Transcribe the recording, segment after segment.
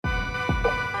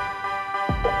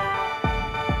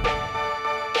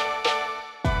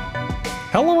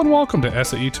Hello and welcome to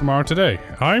SAE Tomorrow Today.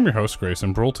 I am your host,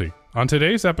 Grayson Brulte. On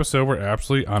today's episode, we're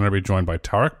absolutely honored to be joined by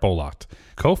Tarek Bolat,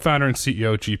 co-founder and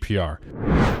CEO of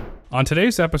GPR. On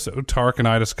today's episode, Tarek and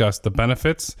I discuss the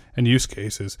benefits and use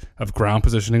cases of ground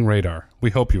positioning radar.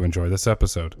 We hope you enjoy this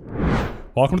episode.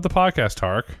 Welcome to the podcast,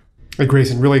 Tarek. Hey,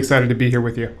 Grayson, really excited to be here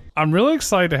with you. I'm really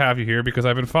excited to have you here because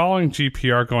I've been following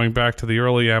GPR going back to the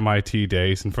early MIT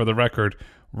days, and for the record,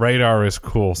 radar is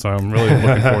cool, so I'm really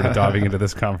looking forward to diving into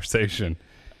this conversation.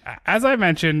 As I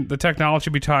mentioned, the technology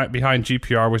behind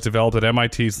GPR was developed at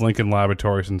MIT's Lincoln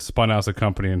Laboratories and spun out as a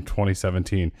company in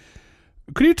 2017.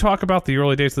 Could you talk about the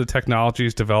early days of the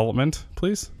technology's development,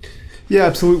 please? Yeah,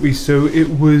 absolutely. So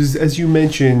it was, as you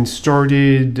mentioned,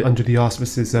 started under the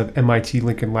auspices of MIT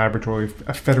Lincoln Laboratory,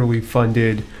 a federally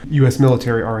funded U.S.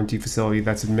 military R&D facility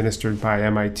that's administered by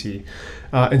MIT.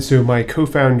 And so my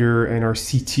co-founder and our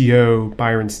CTO,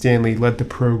 Byron Stanley, led the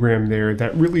program there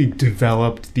that really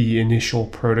developed the initial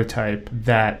prototype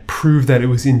that proved that it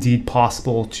was indeed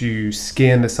possible to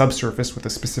scan the subsurface with a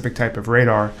specific type of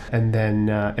radar and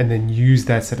then use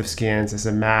that set of scans as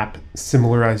a map,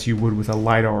 similar as you would with a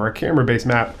LiDAR or a camera-based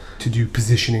map, to do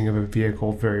positioning of a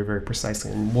vehicle very, very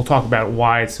precisely. And we'll talk about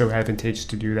why it's so advantageous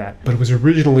to do that. But it was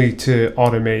originally to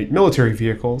automate military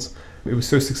vehicles. It was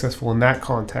so successful in that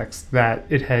context that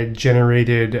it had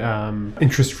generated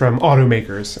interest from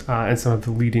automakers and some of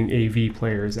the leading AV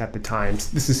players at the time.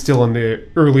 This is still in the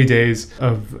early days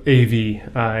of AV,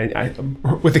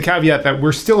 with the caveat that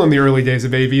we're still in the early days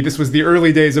of AV. This was the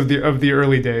early days of the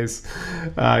early days,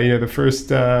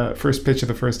 the first pitch of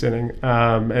the first inning,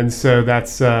 and so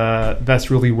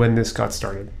that's really when this got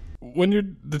started.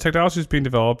 When the technology is being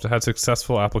developed, it had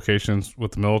successful applications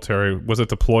with the military. Was it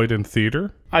deployed in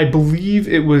theater? I believe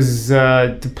it was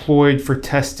deployed for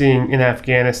testing in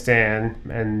Afghanistan,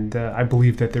 and I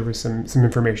believe that there was some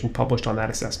information published on that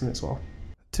assessment as well.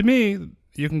 To me,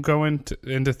 you can go into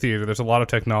theater. There's a lot of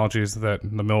technologies that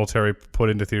the military put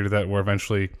into theater that were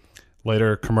eventually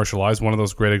later commercialized. One of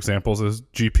those great examples is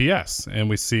GPS, and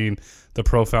we've seen the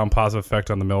profound positive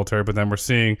effect on the military, but then we're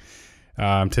seeing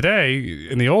today,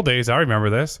 in the old days, I remember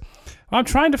this, I'm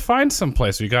trying to find some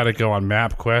place. You got to go on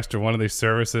MapQuest or one of these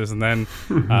services, and then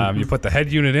you put the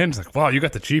head unit in. It's like, wow, you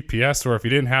got the GPS, or if you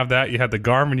didn't have that, you had the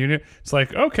Garmin unit. It's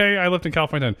like, okay, I lived in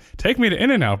California then. Take me to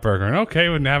In-N-Out Burger. And okay,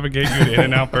 we'll navigate you to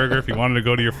In-N-Out Burger if you wanted to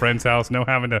go to your friend's house. No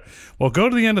having to, well, go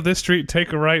to the end of this street,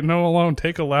 take a right, no alone,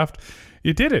 take a left.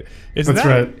 You did it. That's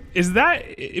right. Is that,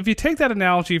 if you take that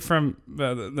analogy from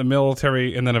the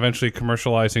military and then eventually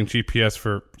commercializing GPS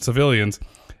for civilians,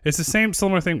 it's the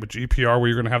similar thing with GPR, where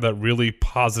you're going to have that really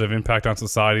positive impact on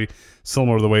society,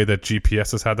 similar to the way that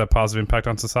GPS has had that positive impact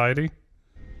on society?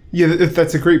 Yeah,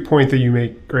 that's a great point that you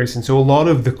make, Grayson. So a lot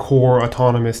of the core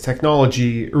autonomous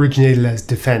technology originated as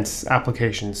defense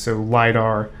applications. So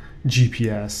LiDAR,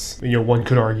 GPS. One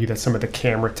could argue that some of the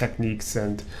camera techniques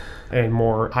and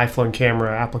more high-flung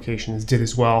camera applications did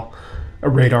as well. A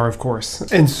radar, of course.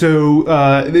 And so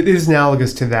it is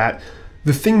analogous to that.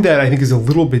 The thing that I think is a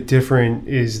little bit different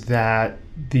is that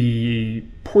the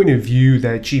point of view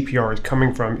that GPR is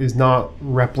coming from is not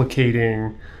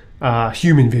replicating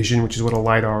human vision, which is what a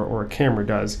LiDAR or a camera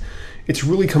does. It's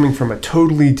really coming from a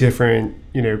totally different,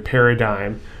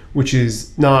 paradigm, which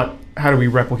is not how do we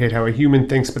replicate how a human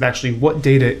thinks, but actually what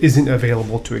data isn't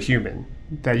available to a human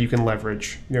that you can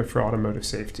leverage, for automotive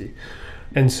safety.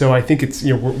 And so I think it's,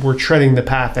 we're treading the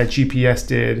path that GPS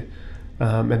did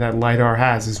and that LiDAR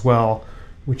has as well,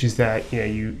 which is that,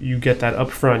 you get that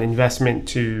upfront investment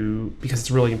because it's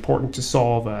really important to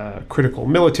solve a critical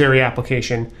military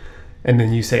application. And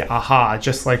then you say, aha,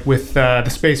 just like with the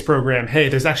space program, hey,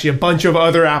 there's actually a bunch of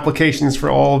other applications for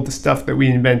all of the stuff that we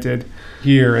invented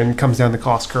here, and comes down the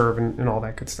cost curve and all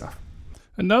that good stuff.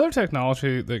 Another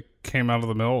technology that came out of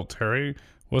the military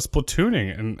was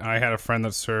platooning. And I had a friend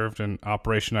that served in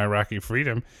Operation Iraqi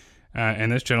Freedom.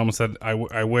 And this gentleman said,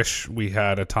 I wish we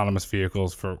had autonomous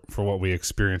vehicles for what we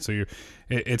experience. So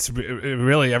it's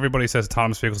really, everybody says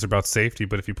autonomous vehicles are about safety,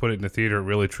 but if you put it in the theater, it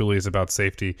really truly is about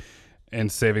safety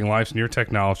and saving lives. And your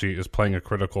technology is playing a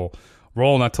critical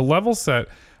role. Now, to level set,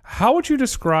 how would you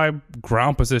describe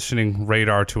ground positioning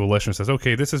radar to a listener who says,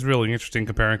 okay, this is really interesting,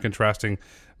 comparing and contrasting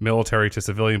military to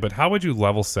civilian, but how would you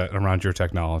level set around your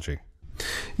technology?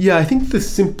 Yeah, I think the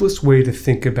simplest way to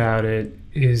think about it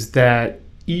is that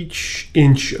each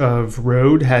inch of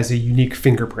road has a unique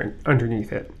fingerprint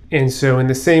underneath it. And so in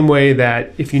the same way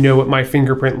that if you know what my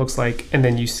fingerprint looks like, and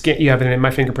then you have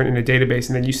my fingerprint in a database,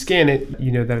 and then you scan it,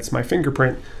 you know that it's my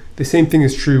fingerprint, the same thing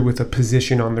is true with a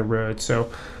position on the road.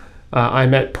 So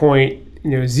I'm at point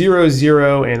 0,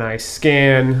 0, and I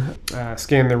scan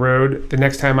the road, the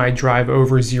next time I drive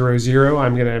over 0, 0,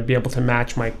 I'm going to be able to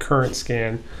match my current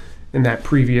scan in that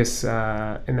previous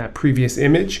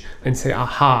image and say,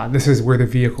 aha, this is where the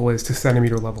vehicle is to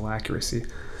centimeter level accuracy.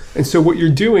 And so what you're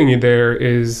doing there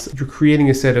is you're creating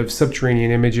a set of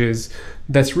subterranean images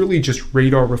that's really just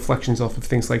radar reflections off of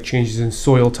things like changes in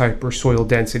soil type or soil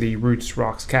density, roots,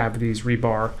 rocks, cavities,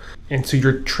 rebar. And so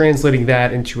you're translating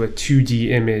that into a 2D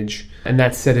image, and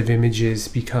that set of images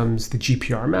becomes the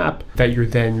GPR map that you're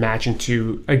then matching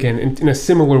to, again, in a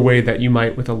similar way that you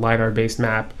might with a LiDAR-based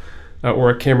map or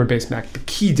a camera-based map. The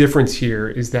key difference here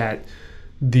is that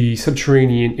the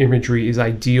subterranean imagery is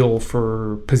ideal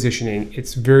for positioning.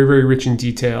 It's very, very rich in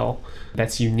detail.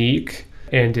 That's unique,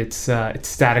 and it's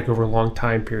static over long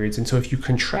time periods. And so if you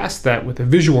contrast that with a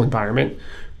visual environment,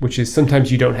 which is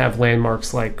sometimes you don't have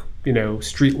landmarks like,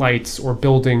 street lights or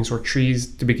buildings or trees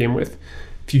to begin with.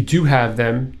 If you do have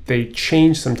them, they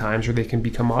change sometimes, or they can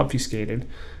become obfuscated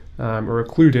or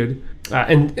occluded.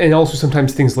 And also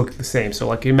sometimes things look the same. So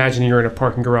like imagine you're in a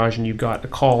parking garage and you've got a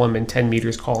column and 10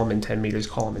 meters, column and 10 meters,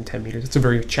 column and 10 meters. It's a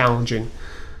very challenging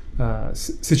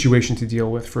situation to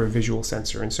deal with for a visual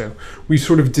sensor. And so we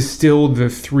sort of distilled the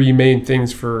three main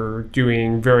things for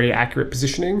doing very accurate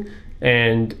positioning.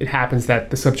 And it happens that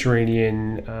the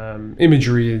subterranean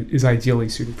imagery is ideally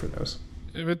suited for those.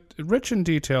 Rich in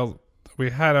detail. We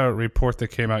had a report that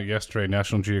came out yesterday,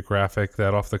 National Geographic,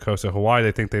 that off the coast of Hawaii,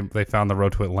 they think they found the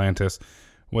road to Atlantis,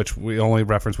 which we only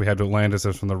reference we had to Atlantis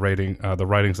is from the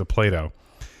writings of Plato.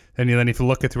 And then if you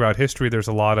look at throughout history, there's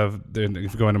a lot of,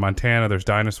 if you go into Montana, there's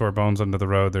dinosaur bones under the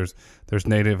road, there's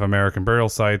Native American burial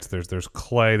sites, there's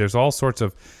clay, there's all sorts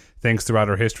of things throughout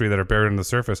our history that are buried under the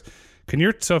surface.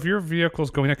 So if your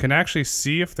vehicle's going, it can actually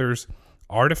see if there's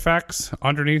artifacts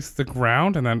underneath the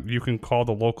ground, and then you can call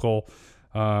the local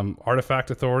artifact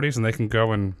authorities and they can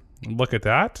go and look at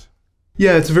that?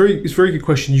 Yeah, it's a very good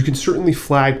question. You can certainly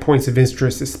flag points of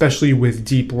interest, especially with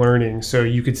deep learning. So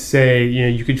you could say,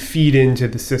 you could feed into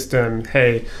the system,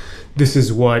 hey, this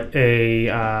is what a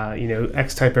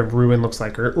X type of ruin looks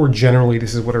like, or generally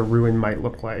this is what a ruin might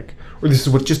look like, or this is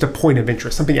what just a point of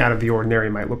interest, something out of the ordinary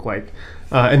might look like.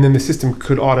 And then the system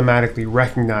could automatically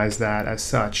recognize that as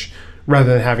such,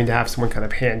 rather than having to have someone kind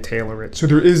of hand tailor it. So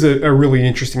there is a really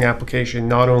interesting application,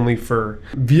 not only for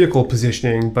vehicle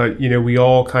positioning, but we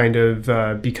all kind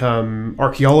of become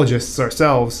archaeologists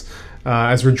ourselves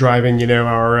as we're driving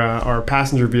our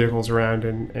passenger vehicles around,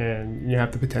 and you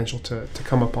have the potential to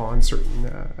come upon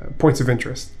certain points of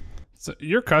interest. So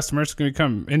your customers can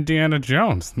become Indiana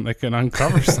Jones and they can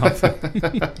uncover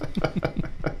something.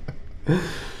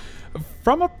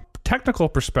 From a technical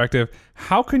perspective,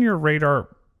 how can your radar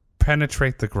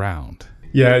penetrate the ground?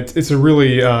 Yeah, it's a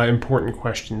really important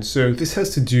question. So this has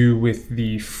to do with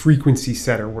the frequency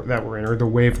set that we're in, or the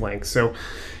wavelength. So,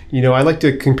 I like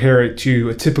to compare it to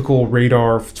a typical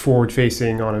radar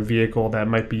forward-facing on a vehicle that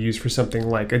might be used for something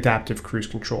like adaptive cruise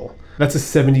control. That's a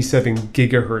 77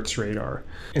 gigahertz radar.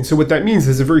 And so what that means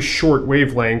is a very short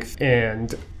wavelength.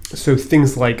 And so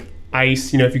things like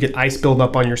ice, if you get ice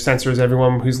buildup on your sensors,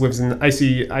 everyone who lives in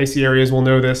icy areas will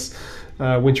know this.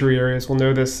 Wintry areas will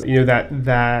know this.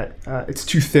 That it's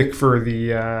too thick for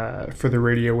the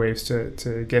radio waves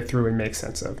to get through and make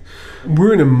sense of.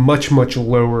 We're in a much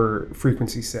lower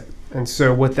frequency set, and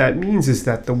so what that means is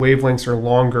that the wavelengths are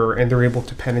longer and they're able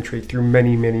to penetrate through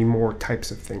many more types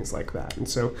of things like that. And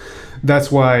so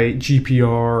that's why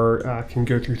GPR can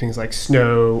go through things like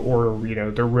snow or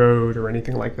the road or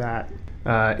anything like that.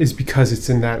 Is because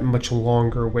it's in that much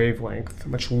longer wavelength,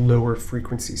 much lower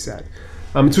frequency set.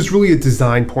 So it's really a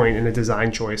design point and a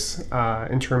design choice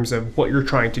in terms of what you're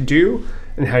trying to do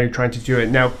and how you're trying to do it.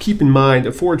 Now, keep in mind,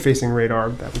 a forward-facing radar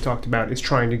that we talked about is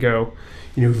trying to go,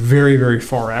 very, very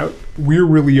far out. We're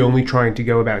really only trying to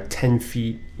go about 10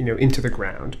 feet, into the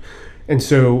ground. And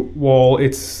so while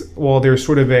there's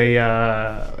sort of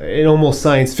an almost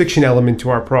science fiction element to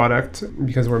our product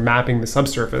because we're mapping the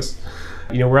subsurface,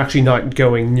 we're actually not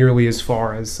going nearly as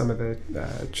far as some of the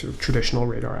traditional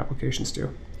radar applications do.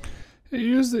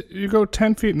 You go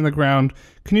 10 feet in the ground.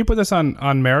 Can you put this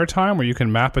on maritime where you can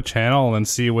map a channel and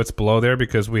see what's below there?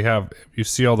 Because you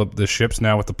see all the ships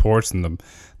now with the ports, and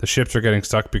the ships are getting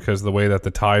stuck because of the way that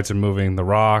the tides are moving the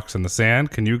rocks and the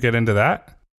sand. Can you get into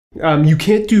that? You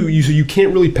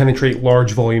can't really penetrate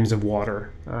large volumes of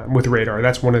water with radar.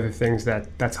 That's one of the things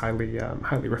that's highly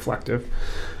reflective.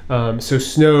 So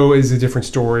snow is a different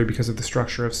story because of the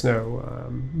structure of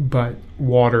snow, but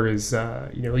water is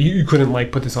you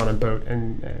couldn't put this on a boat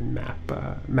and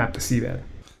map the seabed.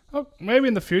 Oh, maybe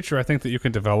in the future I think that you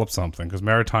can develop something, because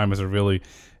maritime is a really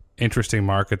interesting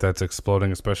market that's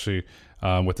exploding, especially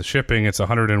With the shipping, it's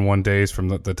 101 days from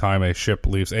the time a ship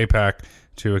leaves APAC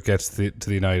to it gets to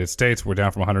the United States. We're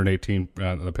down from 118,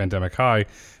 the pandemic high.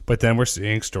 But then we're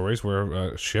seeing stories where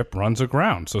a ship runs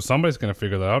aground. So somebody's going to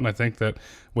figure that out. And I think that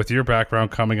with your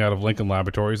background coming out of Lincoln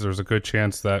Laboratories, there's a good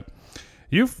chance that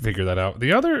you figure that out.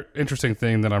 The other interesting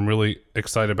thing that I'm really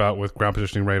excited about with ground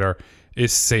positioning radar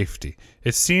is safety.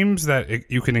 It seems that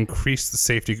you can increase the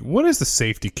safety. What is the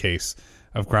safety case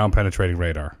of ground penetrating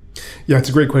radar? Yeah, it's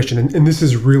a great question. And this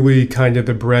is really kind of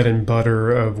the bread and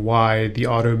butter of why the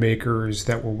automakers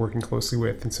that we're working closely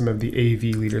with and some of the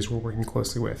AV leaders we're working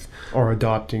closely with are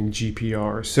adopting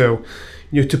GPR. So,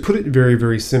 to put it very,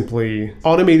 very simply,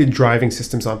 automated driving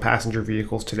systems on passenger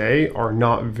vehicles today are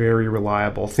not very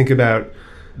reliable. Think about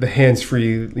the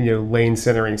hands-free, lane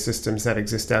centering systems that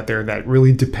exist out there that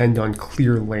really depend on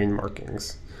clear lane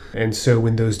markings. And so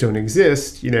when those don't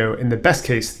exist, in the best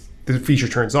case, the feature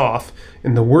turns off.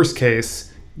 In the worst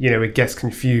case, it gets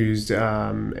confused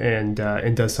and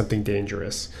does something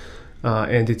dangerous.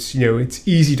 And it's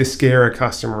easy to scare a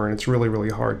customer, and it's really, really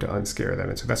hard to unscare them.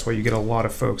 And so that's why you get a lot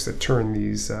of folks that turn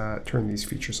these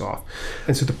features off.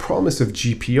 And so the promise of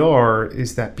GPR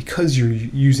is that because you're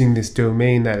using this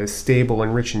domain that is stable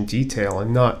and rich in detail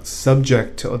and not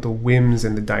subject to the whims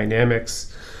and the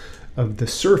dynamics of the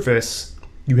surface,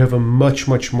 you have a much,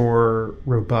 much more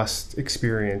robust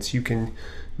experience. You can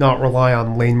not rely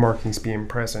on lane markings being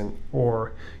present,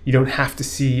 or you don't have to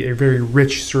see a very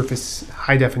rich surface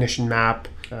high definition map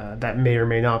that may or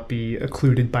may not be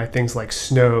occluded by things like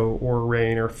snow or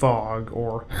rain or fog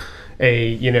or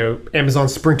a Amazon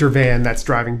Sprinter van that's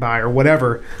driving by or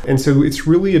whatever. And so it's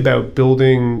really about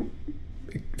building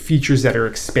features that are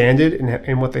expanded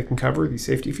in what they can cover, these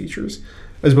safety features,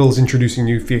 as well as introducing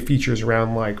new features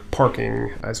around like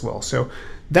parking as well. So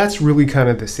that's really kind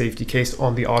of the safety case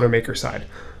on the automaker side.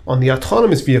 On the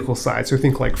autonomous vehicle side, so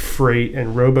think like freight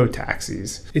and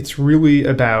robo-taxis, it's really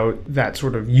about that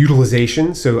sort of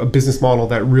utilization. So a business model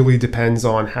that really depends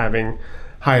on having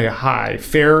high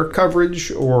fare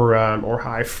coverage or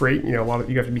high freight. You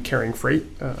have to be carrying freight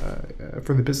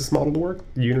for the business model to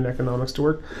work, the unit economics to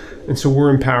work. And so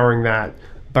we're empowering that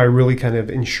by really kind of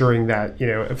ensuring that,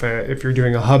 if you're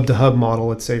doing a hub-to-hub model,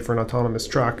 let's say for an autonomous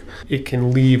truck, it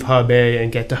can leave hub A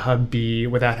and get to hub B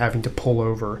without having to pull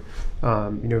over,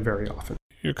 very often.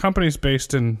 Your company's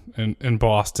based in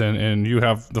Boston, and you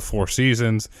have the four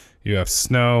seasons. You have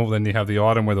snow, then you have the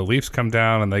autumn where the leaves come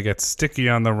down and they get sticky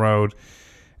on the road.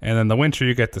 And then the winter,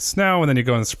 you get the snow, and then you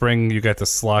go in the spring, you get the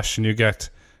slush, and you get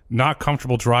not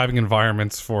comfortable driving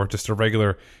environments for just a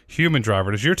regular human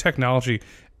driver. Does your technology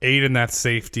aid in that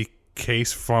safety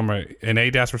case from an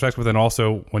ADAS perspective, but then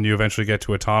also when you eventually get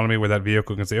to autonomy where that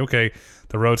vehicle can say, okay,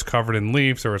 the road's covered in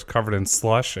leaves or it's covered in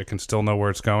slush, it can still know where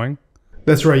it's going?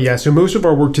 That's right, yeah. So most of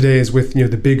our work today is with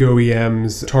the big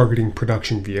OEMs targeting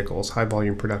production vehicles, high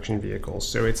volume production vehicles.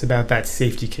 So it's about that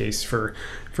safety case for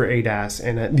ADAS,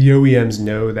 and the OEMs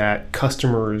know that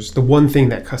the one thing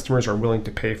that customers are willing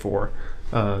to pay for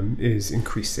is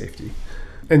increased safety.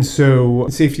 And so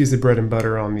safety is the bread and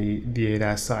butter on the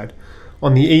ADAS side.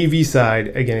 On the AV side,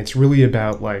 again, it's really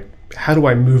about like, how do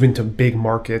I move into big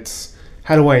markets?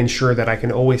 How do I ensure that I can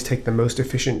always take the most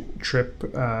efficient trip,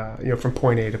 from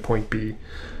point A to point B?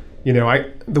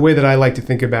 The way that I like to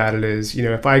think about it is,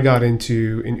 if I got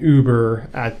into an Uber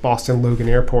at Boston Logan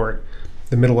Airport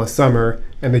the middle of summer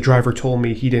and the driver told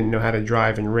me he didn't know how to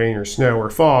drive in rain or snow or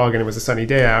fog and it was a sunny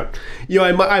day out,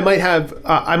 I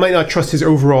might not trust his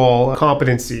overall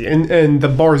competency. And the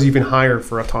bar is even higher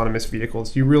for autonomous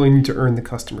vehicles. You really need to earn the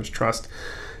customer's trust.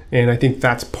 And I think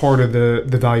that's part of the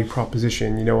value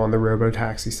proposition, on the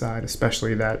robo-taxi side,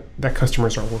 especially that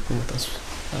customers are working with us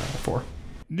for.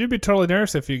 You'd be totally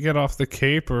nervous if you get off the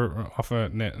Cape or off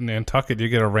of Nantucket, you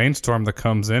get a rainstorm that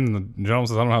comes in and the gentleman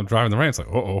says, I don't know how to drive in the rain. It's like,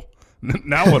 uh-oh.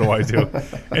 Now what do I do?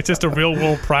 It's just a real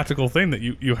world practical thing that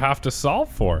you have to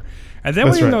solve for. And then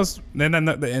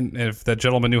and if that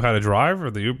gentleman knew how to drive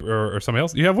or the Uber or somebody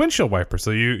else, you have windshield wipers,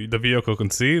 so the vehicle can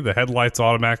see, the headlights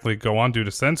automatically go on due to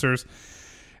sensors.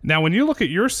 Now, when you look at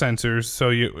your sensors, so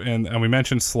and we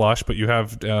mentioned slush, but you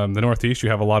have the Northeast, you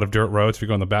have a lot of dirt roads. If you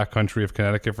go in the backcountry of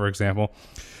Connecticut, for example,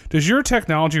 does your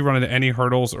technology run into any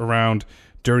hurdles around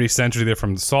dirty sensors, either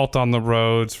from salt on the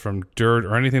roads, from dirt,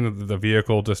 or anything that the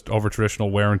vehicle just over traditional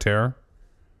wear and tear?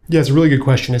 Yeah, it's a really good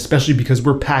question, especially because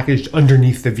we're packaged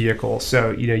underneath the vehicle.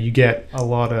 So, you get a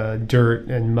lot of dirt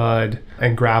and mud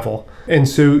and gravel. And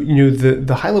so,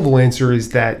 the high level answer is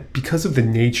that because of the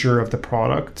nature of the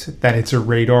product, that it's a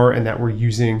radar and that we're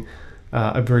using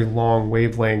a very long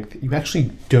wavelength, you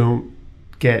actually don't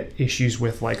get issues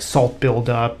with like salt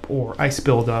buildup or ice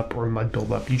buildup or mud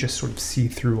buildup. You just sort of see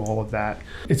through all of that.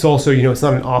 It's also, it's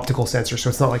not an optical sensor, so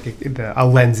it's not like a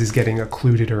lens is getting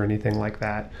occluded or anything like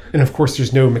that. And of course,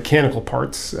 there's no mechanical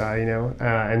parts,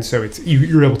 and so it's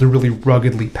you're able to really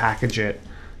ruggedly package it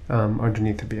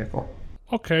underneath the vehicle.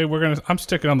 Okay, I'm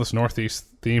sticking on this Northeast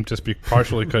theme just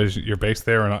partially because you're based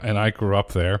there and I grew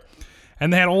up there.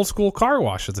 And they had old school car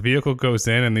washes. The vehicle goes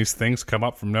in and these things come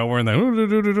up from nowhere and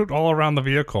then all around the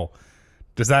vehicle.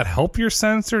 Does that help your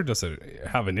sensor? Does it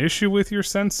have an issue with your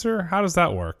sensor? How does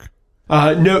that work?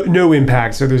 No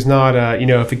impact. So there's not,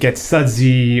 if it gets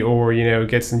sudsy or,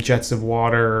 gets some jets of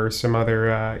water or some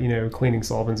other, cleaning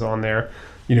solvents on there.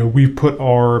 We've put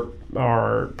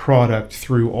our product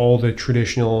through all the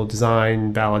traditional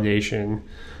design validation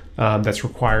that's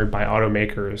required by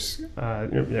automakers.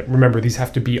 Remember, these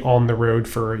have to be on the road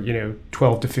for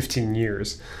 12 to 15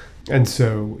 years, and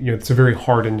so it's a very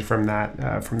hardened from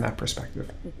that perspective.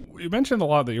 You mentioned a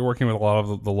lot that you're working with a lot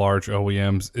of the large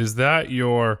OEMs. Is that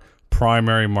your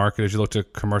primary market as you look to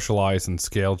commercialize and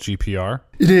scale GPR?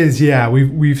 It is, yeah.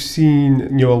 We've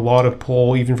seen a lot of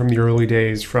pull even from the early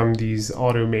days from these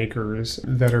automakers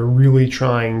that are really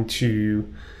trying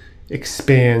to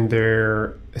expand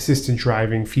their assisted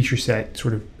driving feature set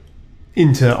sort of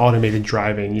into automated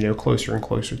driving, closer and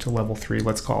closer to level 3,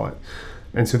 let's call it.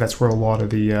 And so that's where a lot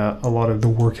of the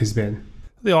work has been.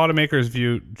 The automakers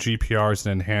view GPR as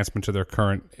an enhancement to their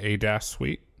current ADAS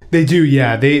suite. They do,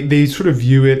 yeah. They sort of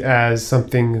view it as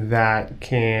something that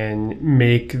can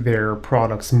make their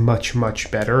products much,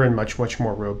 much better and much, much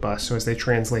more robust. So as they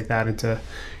translate that into,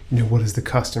 what is the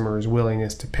customer's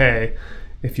willingness to pay?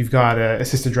 If you've got an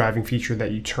assisted driving feature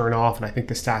that you turn off, and I think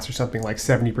the stats are something like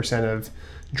 70% of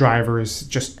drivers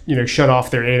just, shut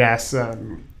off their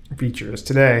ADAS features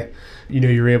today,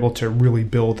 you're able to really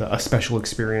build a special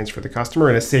experience for the customer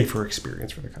and a safer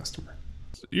experience for the customer.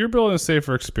 You're building a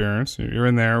safer experience. You're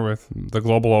in there with the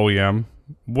global OEM.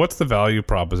 What's the value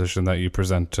proposition that you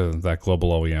present to that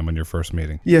global OEM in your first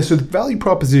meeting? Yeah, so the value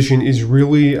proposition is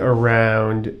really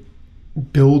around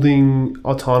building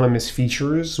autonomous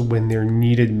features when they're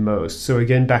needed most. So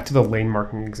again, back to the lane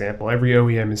marking example, every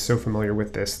OEM is so familiar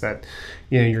with this that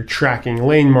you're tracking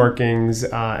lane markings,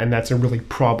 and that's a really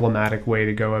problematic way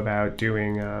to go about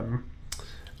doing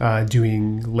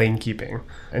lane keeping.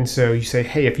 And so you say,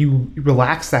 hey, if you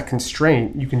relax that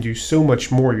constraint, you can do so much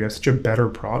more. You have such a better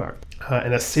product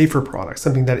and a safer product,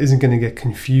 something that isn't going to get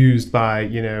confused by,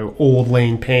 old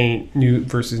lane paint, new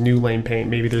versus new lane paint.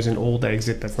 Maybe there's an old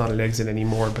exit that's not an exit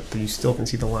anymore, but you still can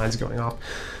see the lines going off.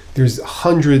 There's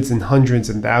hundreds and hundreds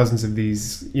and thousands of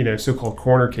these, so-called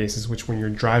corner cases, which when you're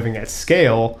driving at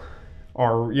scale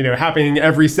are, happening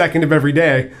every second of every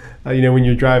day, when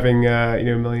you're driving,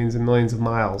 millions and millions of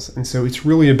miles. And so it's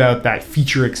really about that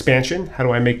feature expansion. How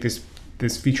do I make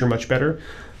this feature much better?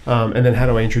 And then how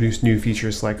do I introduce new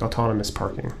features like autonomous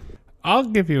parking? I'll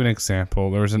give you an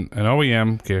example. There was an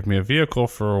OEM gave me a vehicle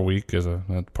for a week as a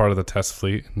part of the test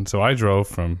fleet. And so I drove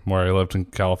from where I lived in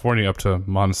California up to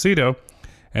Montecito.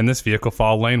 And this vehicle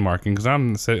followed lane marking because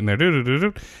I'm sitting there,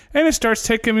 and it starts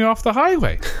taking me off the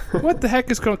highway. What the heck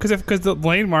is going? Because the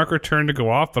lane marker turned to go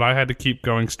off, but I had to keep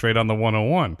going straight on the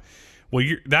 101. Well,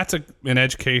 that's an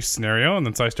edge case scenario, and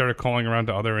then so I started calling around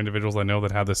to other individuals I know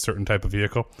that have this certain type of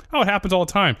vehicle. Oh, it happens all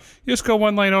the time. You just go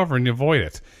one lane over and you avoid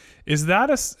it. Is that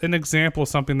an example of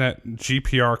something that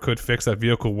GPR could fix? That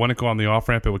vehicle wouldn't go on the off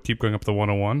ramp; it would keep going up the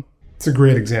 101. It's a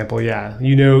great example. Yeah,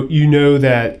 you know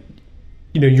that.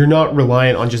 You're not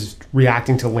reliant on just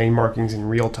reacting to lane markings in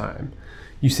real time.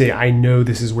 You say, I know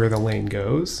this is where the lane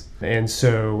goes, and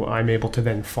so I'm able to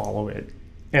then follow it.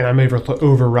 And I'm able to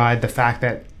override the fact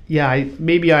that, my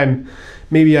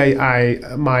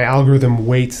algorithm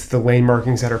weights the lane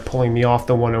markings that are pulling me off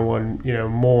the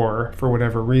 101, more for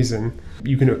whatever reason.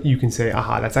 You can say,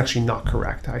 aha, that's actually not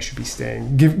correct. I should be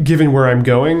staying, given where I'm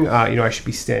going, I should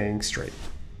be staying straight.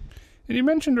 And you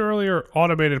mentioned earlier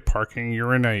automated parking.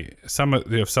 You're in some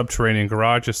subterranean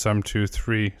garages, some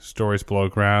 2-3 stories below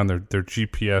ground. They're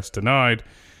GPS denied.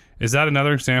 Is that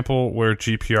another example where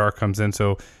GPR comes in?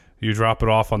 So you drop it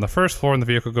off on the first floor and the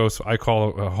vehicle goes, I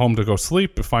call a home to go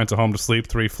sleep. It finds a home to sleep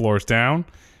 3 floors down.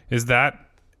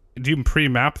 Do you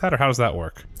pre-map that, or how does that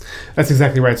work? That's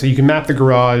exactly right. So you can map the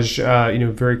garage,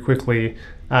 very quickly.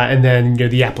 And then,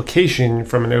 the application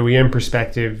from an OEM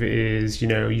perspective is,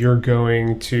 you're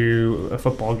going to a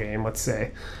football game, let's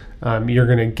say. You're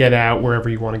going to get out wherever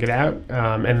you want to get out,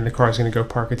 and then the car is going to go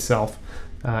park itself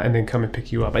and then come and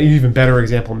pick you up. An even better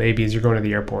example maybe is you're going to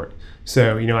the airport.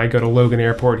 So, I go to Logan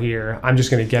Airport here. I'm just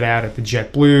going to get out at the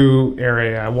JetBlue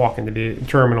area, walk into the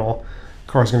terminal.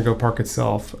 car's going to go park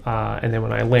itself, and then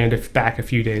when I land back a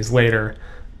few days later,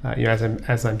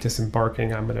 as I'm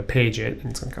disembarking, I'm going to page it,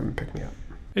 and it's going to come and pick me up.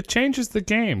 It changes the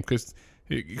game because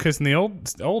in the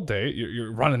old day,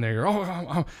 you're running there.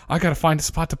 I got to find a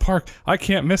spot to park. I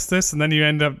can't miss this, and then you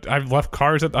end up. I left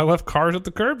cars at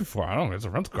the curb before. I don't know. There's a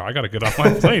rental car. I got to get off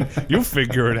my plane. You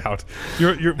figure it out.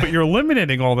 But you're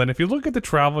eliminating all that. If you look at the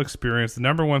travel experience, the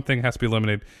number one thing has to be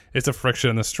eliminated is the friction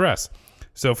and the stress.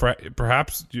 So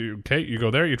perhaps you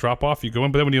go there, you drop off, you go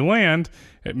in, but then when you land,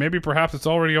 perhaps it's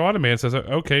already automated. It says,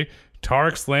 okay,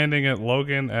 Tarek's landing at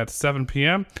Logan at 7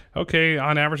 p.m. Okay,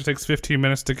 on average, it takes 15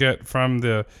 minutes to get from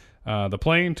the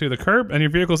plane to the curb, and your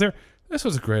vehicle's there. This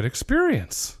was a great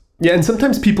experience. Yeah, and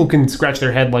sometimes people can scratch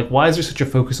their head like, why is there such a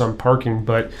focus on parking?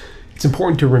 But it's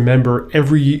important to remember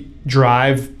every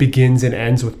drive begins and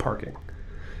ends with parking.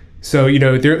 So,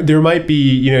 there might be,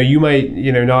 you might,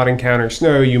 not encounter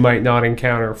snow, you might not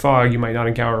encounter fog, you might not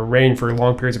encounter rain for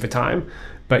long periods of a time,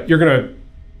 but you're going to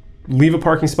leave a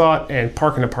parking spot and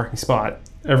park in a parking spot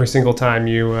every single time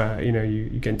you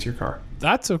get into your car.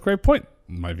 That's a great point.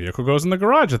 My vehicle goes in the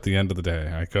garage at the end of the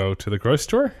day. I go to the grocery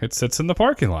store, it sits in the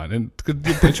parking lot. And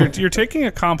you're taking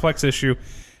a complex issue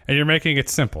and you're making it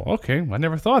simple. Okay, I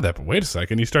never thought of that, but wait a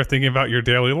second. You start thinking about your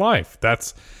daily life.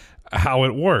 That's how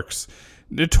it works.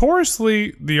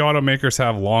 Notoriously, the automakers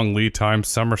have long lead times.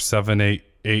 Some are 7, 8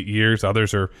 years.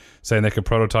 Others are saying they can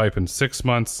prototype in 6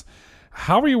 months.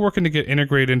 How are you working to get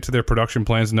integrated into their production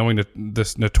plans, knowing that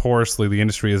this notoriously the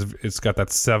industry it's got that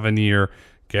 7-year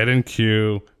get in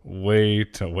queue,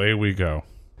 wait, away we go?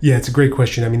 Yeah, it's a great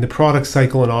question. I mean, the product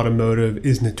cycle in automotive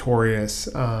is notorious,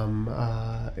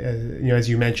 as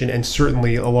you mentioned, and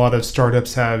certainly a lot of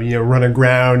startups have run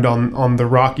aground on the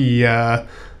rocky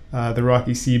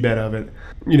seabed of it.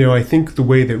 I think the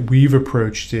way that we've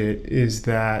approached it is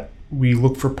that we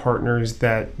look for partners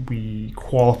that we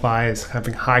qualify as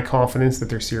having high confidence that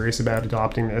they're serious about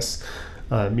adopting this,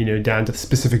 down to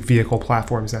specific vehicle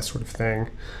platforms, that sort of thing,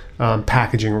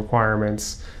 packaging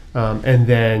requirements. And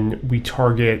then we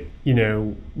target,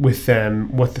 with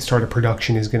them what the start of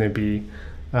production is going to be,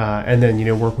 and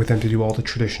then, work with them to do all the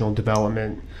traditional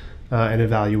development and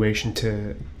evaluation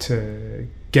to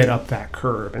get up that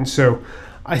curve. And so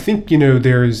I think,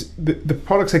 there's the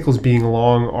product cycles being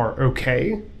long are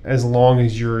okay as long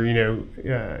as you're,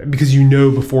 because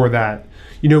before that,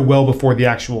 well before the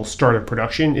actual start of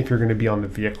production if you're going to be on the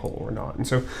vehicle or not. And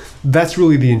so that's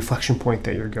really the inflection point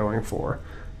that you're going for,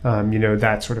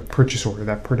 that sort of purchase order,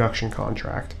 that production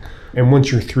contract. And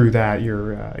once you're through that,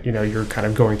 you're kind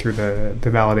of going through the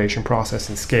validation process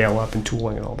and scale up and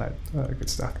tooling and all that good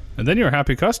stuff. And then you're a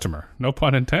happy customer, no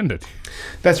pun intended.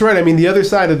 That's right. I mean, the other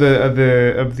side of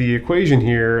the equation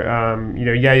here,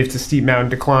 you have to steep mountain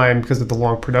to climb because of the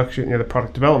long production, the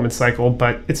product development cycle,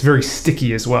 but it's very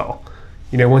sticky as well.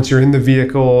 Once you're in the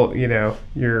vehicle,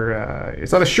 you're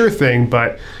it's not a sure thing,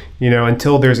 but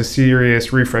until there's a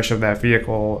serious refresh of that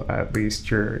vehicle, at least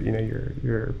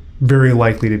you're very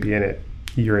likely to be in it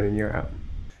year in and year out.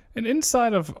 And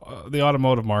inside of the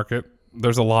automotive market,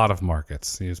 there's a lot of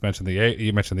markets. You mentioned the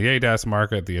ADAS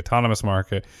market, the autonomous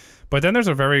market, but then there's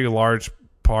a very large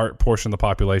portion of the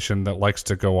population that likes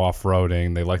to go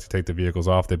off-roading. They like to take the vehicles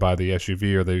off. They buy the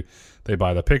SUV or they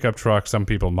buy the pickup truck. Some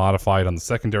people modify it on the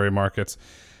secondary markets.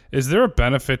 Is there a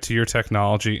benefit to your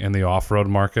technology in the off-road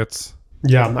markets?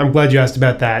 Yeah, I'm glad you asked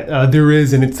about that. There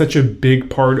is, and it's such a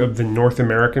big part of the North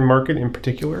American market in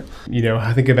particular.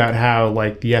 I think about how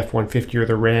like the F-150 or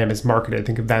the Ram is marketed. I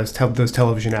think of those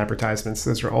television advertisements.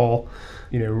 Those are all,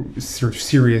 sort of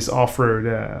serious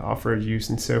off-road use.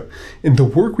 And so in the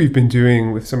work we've been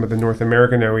doing with some of the North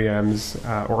American OEMs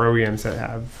or OEMs that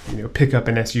have, pickup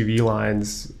and SUV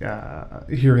lines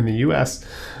here in the U.S.,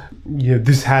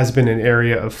 this has been an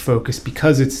area of focus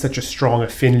because it's such a strong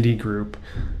affinity group,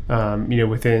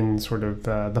 within sort of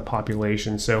the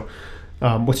population. So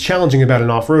what's challenging about an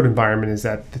off-road environment is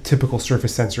that the typical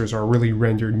surface sensors are really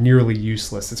rendered nearly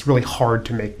useless. It's really hard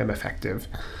to make them effective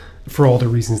for all the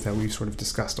reasons that we've sort of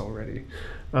discussed already.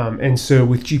 And so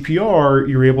with GPR,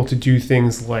 you're able to do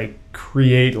things like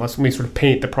let me sort of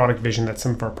paint the product vision that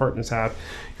some of our partners have.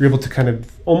 You're able to kind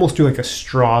of almost do like a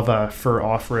Strava for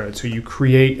off-road. So you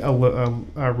create a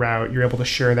route, you're able to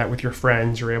share that with your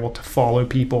friends, you're able to follow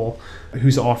people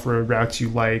whose off-road routes you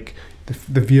like.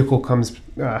 The vehicle comes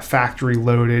factory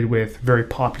loaded with very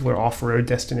popular off-road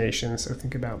destinations. So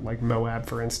think about like Moab,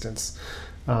 for instance,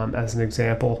 as an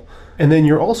example. And then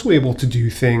you're also able to do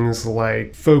things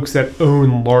like folks that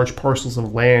own large parcels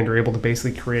of land are able to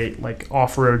basically create like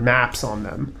off-road maps on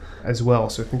them as well.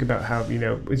 So think about how,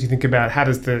 as you think about how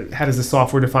does the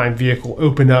software-defined vehicle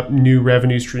open up new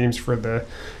revenue streams for the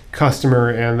customer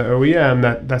and the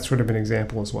OEM, that's sort of an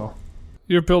example as well.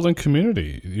 You're building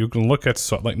community. You can look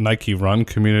at like Nike Run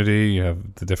community. You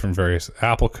have the different various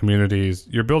Apple communities.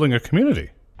 You're building a community.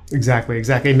 Exactly,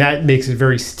 and that makes it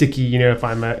very sticky. You know, if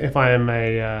I'm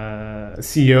a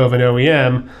CEO of an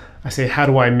OEM, I say, how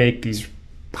do I make these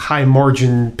high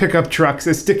margin pickup trucks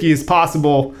as sticky as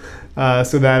possible,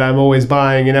 so that I'm always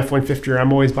buying an F-150, or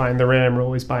I'm always buying the Ram, or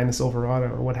always buying the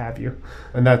Silverado, or what have you.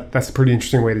 And that's a pretty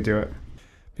interesting way to do it.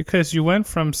 Because you went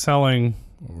from selling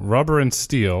rubber and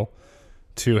steel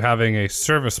to having a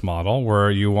service model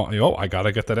where you want, I got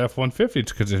to get that F-150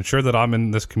 to ensure that I'm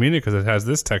in this community because it has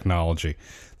this technology.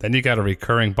 Then you got a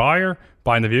recurring buyer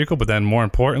buying the vehicle, but then more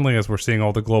importantly, as we're seeing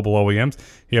all the global OEMs,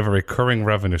 you have a recurring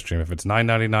revenue stream. If it's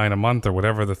 $9.99 a month or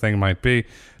whatever the thing might be,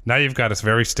 now you've got this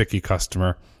very sticky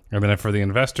customer. And then for the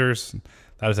investors,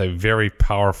 that is a very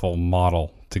powerful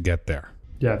model to get there.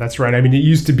 Yeah, that's right. I mean, it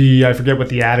used to be, I forget what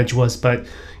the adage was, but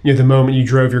the moment you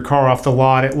drove your car off the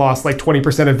lot, it lost like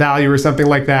 20% of value or something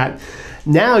like that.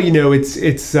 Now,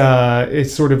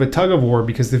 it's sort of a tug of war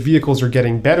because the vehicles are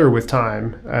getting better with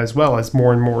time, as well as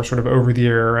more and more sort of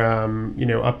over-the-air,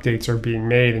 updates are being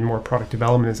made and more product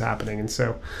development is happening. And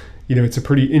so, it's a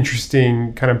pretty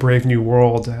interesting kind of brave new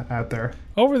world out there.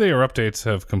 Over-the-air updates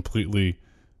have completely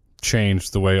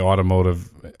changed the way automotive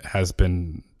has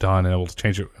been done, and it will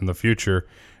change it in the future.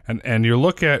 And you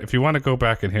look at, if you want to go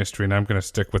back in history, and I'm going to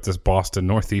stick with this Boston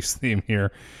Northeast theme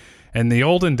here. In the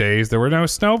olden days, there were no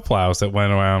snow plows that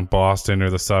went around Boston or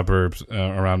the suburbs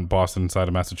around Boston inside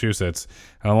of Massachusetts.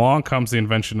 And along comes the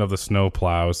invention of the snow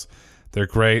plows. They're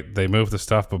great. They move the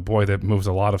stuff, but boy, that moves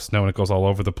a lot of snow and it goes all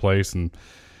over the place. And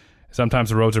sometimes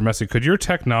the roads are messy. Could your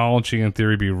technology, in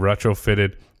theory, be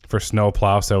retrofitted for snow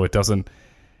plow so it doesn't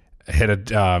hit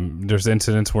there's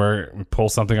incidents where it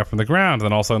pulls something up from the ground and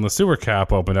then all of a sudden the sewer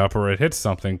cap opened up or it hits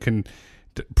something? Can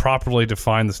properly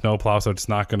define the snowplow so it's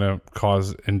not going to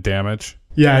cause damage?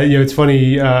 Yeah, it's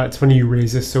funny. It's funny you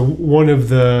raise this. So one of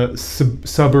the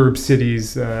suburban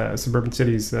cities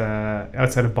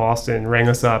outside of Boston rang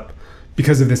us up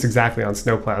because of this exactly on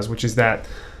snowplows, which is that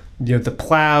the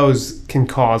plows can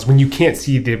cause, when you can't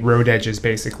see the road edges,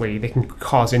 basically, they can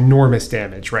cause enormous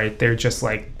damage. Right? They're just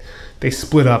like, they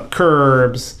split up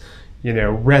curbs.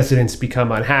 Residents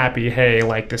become unhappy. Hey,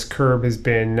 like, this curb has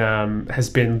been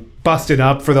busted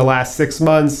up for the last 6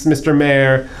 months, Mr.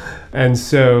 Mayor. And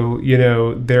so,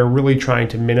 they're really trying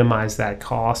to minimize that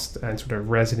cost and sort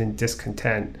of resident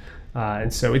discontent.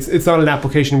 And so it's not an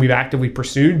application we've actively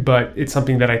pursued, but it's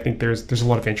something that I think there's a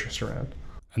lot of interest around.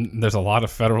 And there's a lot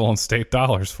of federal and state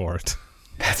dollars for it.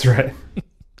 That's right.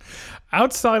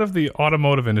 Outside of the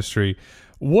automotive industry,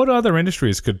 what other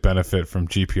industries could benefit from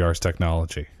GPR's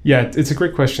technology? Yeah, it's a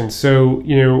great question. So,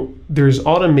 there's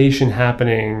automation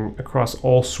happening across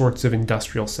all sorts of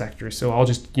industrial sectors. So I'll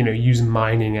just, use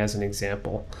mining as an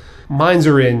example. Mines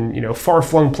are in,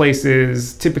 far-flung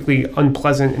places, typically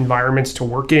unpleasant environments to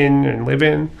work in and live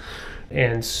in.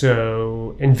 And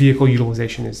vehicle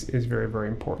utilization is very, very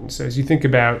important. So as you think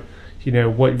about,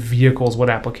 what vehicles, what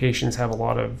applications have a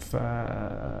lot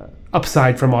of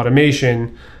upside from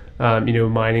automation,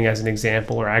 mining as an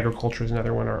example, or agriculture is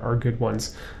another one, are good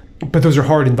ones. But those are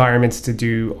hard environments to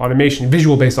do automation,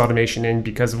 visual-based automation in,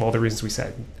 because of all the reasons we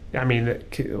said. I mean,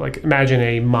 like, imagine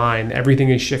a mine. Everything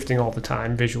is shifting all the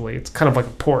time visually. It's kind of like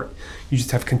a port. You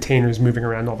just have containers moving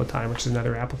around all the time, which is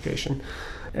another application.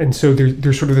 And so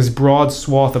there's sort of this broad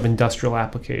swath of industrial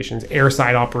applications.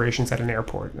 Airside operations at an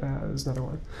airport is another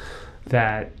one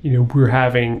that we're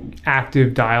having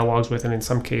active dialogues with, and in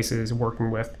some cases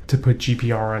working with, to put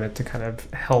GPR on it to kind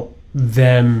of help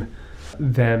them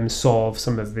solve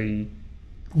some of the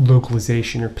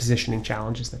localization or positioning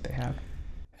challenges that they have.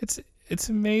 It's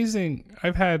amazing.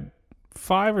 I've had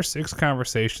 5 or 6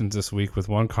 conversations this week with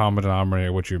one common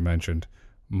denominator, which you mentioned,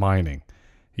 mining.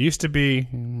 It used to be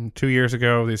 2 years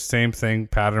ago, the same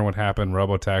pattern would happen,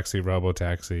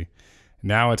 robotaxi.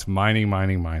 Now it's mining.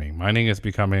 Mining is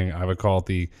becoming, I would call it,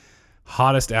 the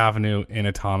hottest avenue in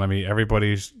autonomy.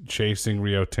 Everybody's chasing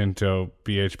Rio Tinto,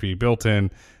 BHP,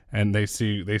 built-in, and they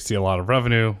see a lot of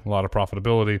revenue, a lot of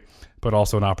profitability, but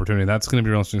also an opportunity. That's going to be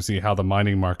real interesting to see how the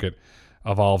mining market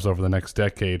evolves over the next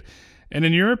decade. And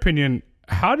in your opinion,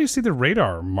 how do you see the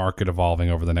radar market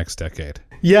evolving over the next decade?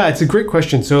 Yeah, it's a great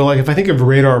question. So, like, if I think of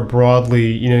radar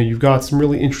broadly, you've got some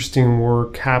really interesting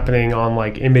work happening on,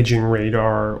 like, imaging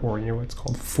radar, or, what's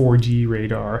called 4D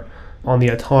radar on the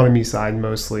autonomy side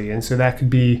mostly. And so that could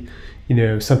be,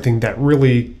 something that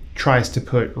really tries to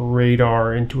put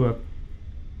radar into a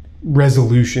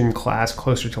resolution class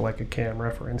closer to, like, a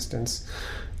camera, for instance.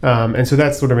 And so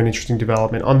that's sort of an interesting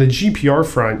development. On the GPR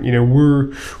front,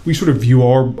 we sort of view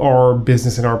our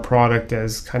business and our product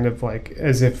as kind of like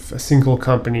as if a single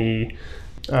company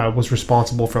was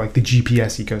responsible for like the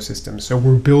GPS ecosystem. So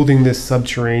we're building this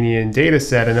subterranean data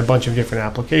set, and a bunch of different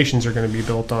applications are going to be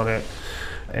built on it.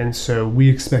 And so we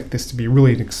expect this to be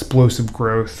really an explosive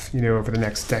growth, over the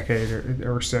next decade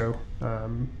or so,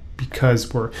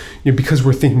 because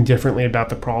we're thinking differently about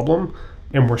the problem,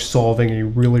 and we're solving a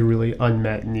really, really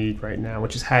unmet need right now,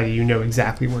 which is how do you know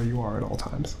exactly where you are at all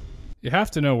times? You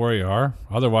have to know where you are,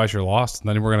 otherwise you're lost, and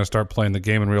then we're going to start playing the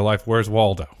game in real life. Where's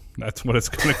Waldo? That's what it's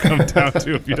going to come down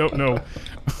to if you don't know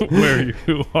where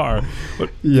you are. But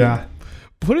yeah.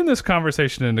 Putting this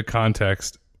conversation into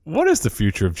context, what is the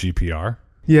future of GPR?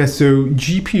 Yeah, so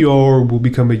GPR will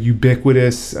become a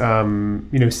ubiquitous,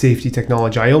 safety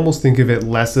technology. I almost think of it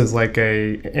less as like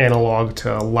a analog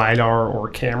to LiDAR or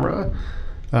camera,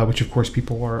 which of course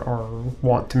people are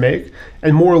want to make,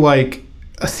 and more like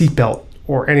a seatbelt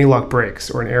or anti-lock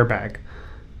brakes or an airbag.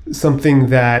 Something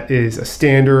that is a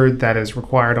standard that is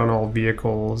required on all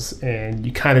vehicles, and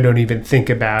you kind of don't even think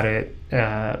about it,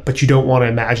 but you don't want to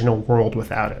imagine a world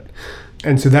without it.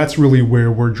 And so that's really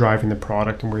where we're driving the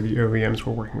product, and where the OEMs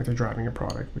we're working with are driving a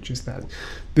product, which is that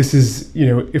this is,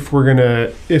 if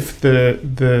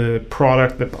the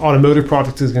product, the automotive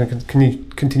product is going to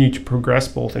continue to progress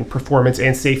both in performance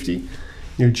and safety,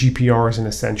 GPR is an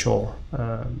essential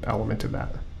element of that.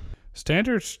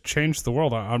 Standards change the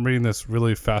world. I'm reading this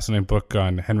really fascinating book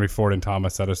on Henry Ford and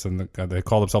Thomas Edison. They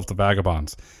call themselves the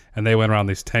Vagabonds, and they went around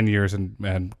these 10 years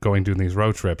and doing these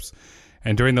road trips.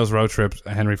 And during those road trips,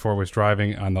 Henry Ford was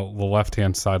driving on the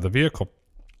left-hand side of the vehicle.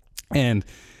 And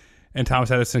Thomas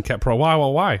Edison kept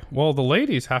why? Well, the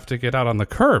ladies have to get out on the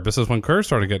curb. This is when curbs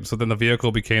started getting, so then the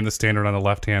vehicle became the standard on the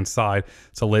left-hand side,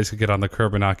 so ladies could get on the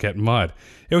curb and not get mud.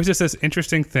 It was just this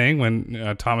interesting thing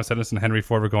when Thomas Edison and Henry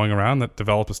Ford were going around that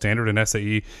developed a standard, and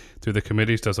SAE, through the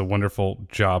committees, does a wonderful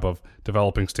job of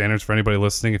developing standards. For anybody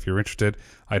listening, if you're interested,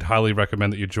 I'd highly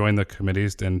recommend that you join the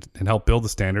committees and help build the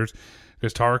standards,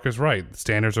 because Tarek is right.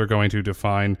 Standards are going to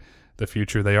define the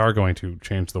future. They are going to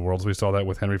change the world. We saw that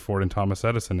with Henry Ford and Thomas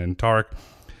Edison. And Tarek,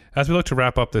 as we look to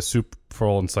wrap up this super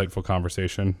insightful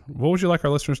conversation, what would you like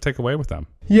our listeners to take away with them?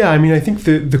 Yeah, I think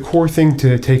the core thing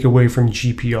to take away from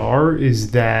GPR is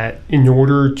that in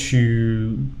order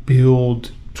to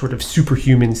build sort of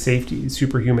superhuman safety,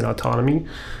 superhuman autonomy,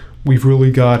 we've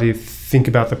really got to think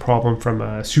about the problem from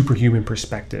a superhuman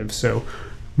perspective. So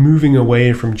moving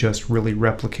away from just really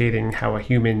replicating how a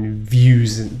human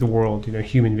views the world,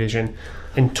 human vision,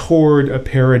 and toward a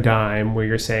paradigm where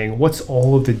you're saying, what's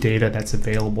all of the data that's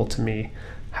available to me?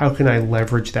 How can I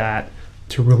leverage that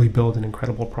to really build an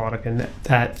incredible product? And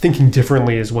that thinking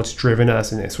differently is what's driven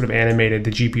us, and it sort of animated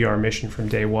the GPR mission from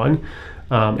day one.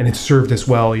 And it's served us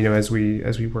well, as we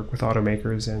work with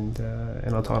automakers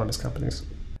and autonomous companies.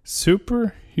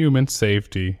 Superhuman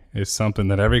safety is something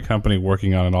that every company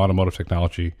working on an automotive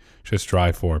technology should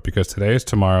strive for, because today is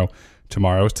tomorrow,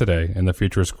 tomorrow is today, and the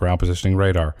future is ground positioning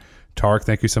radar. Tarek,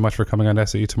 thank you so much for coming on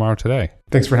SAE Tomorrow Today.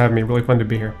 Thanks for having me. Really fun to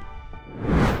be here.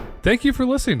 Thank you for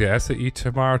listening to SAE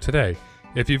Tomorrow Today.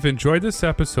 If you've enjoyed this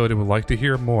episode and would like to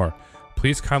hear more,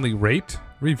 please kindly rate,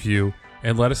 review,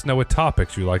 and let us know what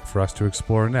topics you'd like for us to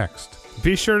explore next.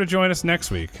 Be sure to join us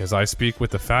next week as I speak with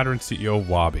the founder and CEO of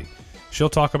Waabi. She'll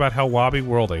talk about how Waabi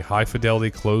World, a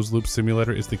high-fidelity closed-loop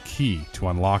simulator, is the key to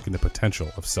unlocking the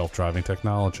potential of self-driving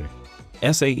technology.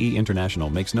 SAE International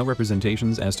makes no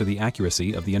representations as to the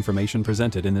accuracy of the information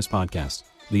presented in this podcast.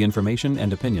 The information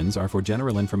and opinions are for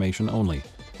general information only.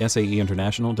 SAE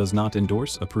International does not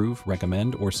endorse, approve,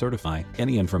 recommend, or certify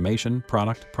any information,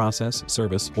 product, process,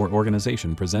 service, or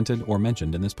organization presented or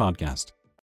mentioned in this podcast.